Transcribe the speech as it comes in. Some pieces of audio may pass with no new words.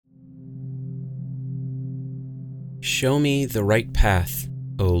Show me the right path,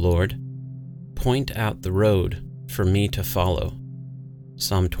 O Lord. Point out the road for me to follow.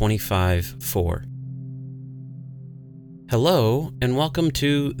 Psalm 25:4. Hello, and welcome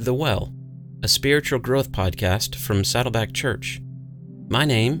to The Well, a spiritual growth podcast from Saddleback Church. My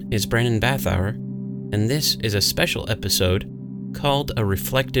name is Brandon Bathauer, and this is a special episode called a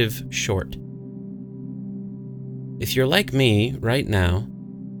Reflective Short. If you're like me right now,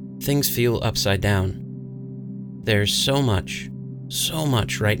 things feel upside down. There's so much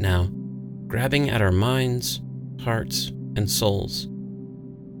right now, grabbing at our minds, hearts, and souls.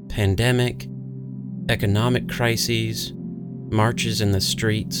 Pandemic, economic crises, marches in the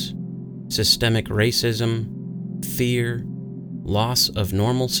streets, systemic racism, fear, loss of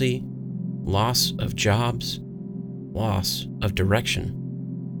normalcy, loss of jobs, loss of direction.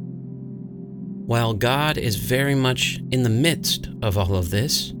 While God is very much in the midst of all of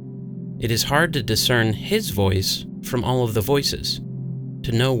this, it is hard to discern His voice from all of the voices,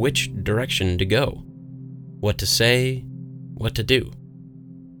 to know which direction to go, what to say, what to do.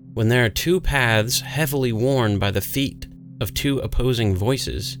 When there are two paths heavily worn by the feet of two opposing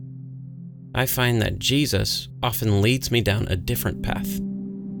voices, I find that Jesus often leads me down a different path,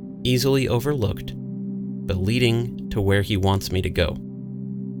 easily overlooked, but leading to where He wants me to go.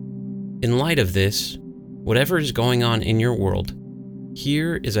 In light of this, whatever is going on in your world,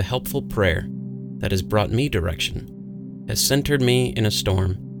 here is a helpful prayer that has brought me direction, has centered me in a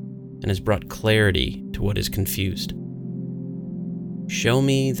storm, and has brought clarity to what is confused. Show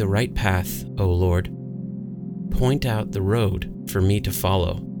me the right path, O Lord. Point out the road for me to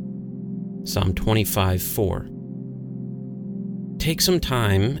follow. Psalm 25:4. Take some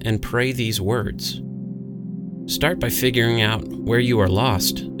time and pray these words. Start by figuring out where you are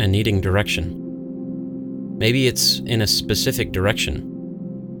lost and needing direction. Maybe it's in a specific direction.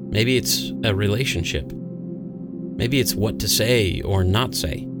 Maybe it's a relationship. Maybe it's what to say or not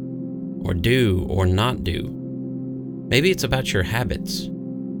say, or do or not do. Maybe it's about your habits.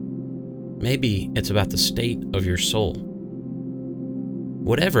 Maybe it's about the state of your soul.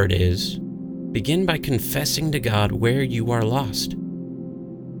 Whatever it is, begin by confessing to God where you are lost.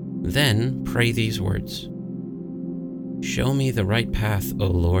 Then pray these words. Show me the right path, O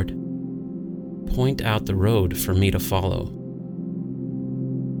Lord. Point out the road for me to follow.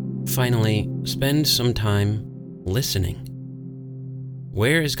 Finally, spend some time listening.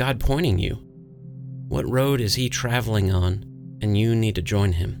 Where is God pointing you? What road is He traveling on, and you need to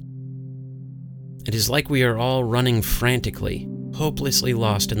join Him? It is like we are all running frantically, hopelessly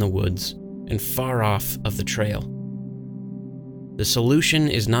lost in the woods and far off of the trail. The solution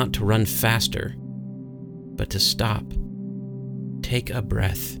is not to run faster, but to stop, take a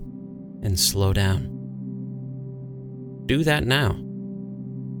breath, and slow down. Do that now.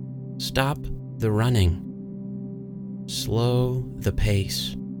 Stop the running. Slow the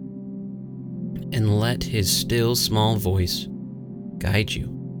pace. And let His still small voice guide you.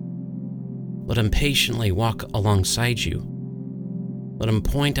 Let Him patiently walk alongside you. Let Him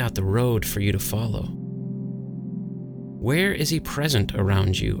point out the road for you to follow. Where is He present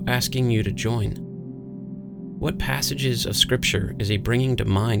around you, asking you to join? What passages of Scripture is He bringing to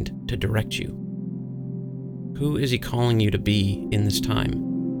mind to direct you? Who is He calling you to be in this time,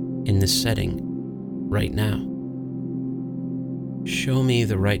 in this setting, right now? Show me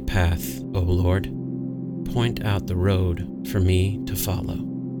the right path, O Lord. Point out the road for me to follow.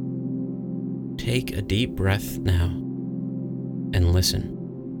 Take a deep breath now and listen.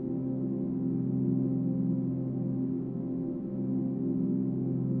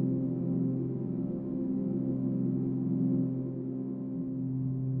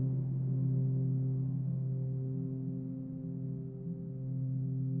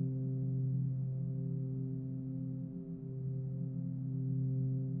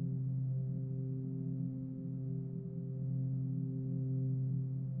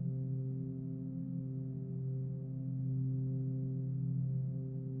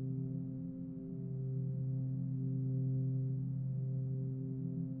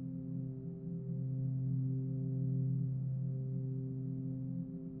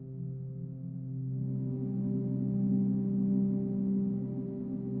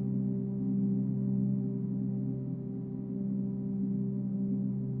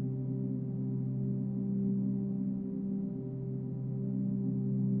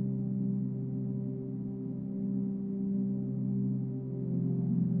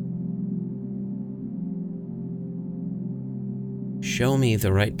 Show me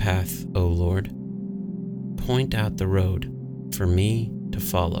the right path, O Lord. Point out the road for me to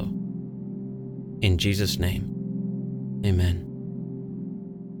follow. In Jesus' name, amen.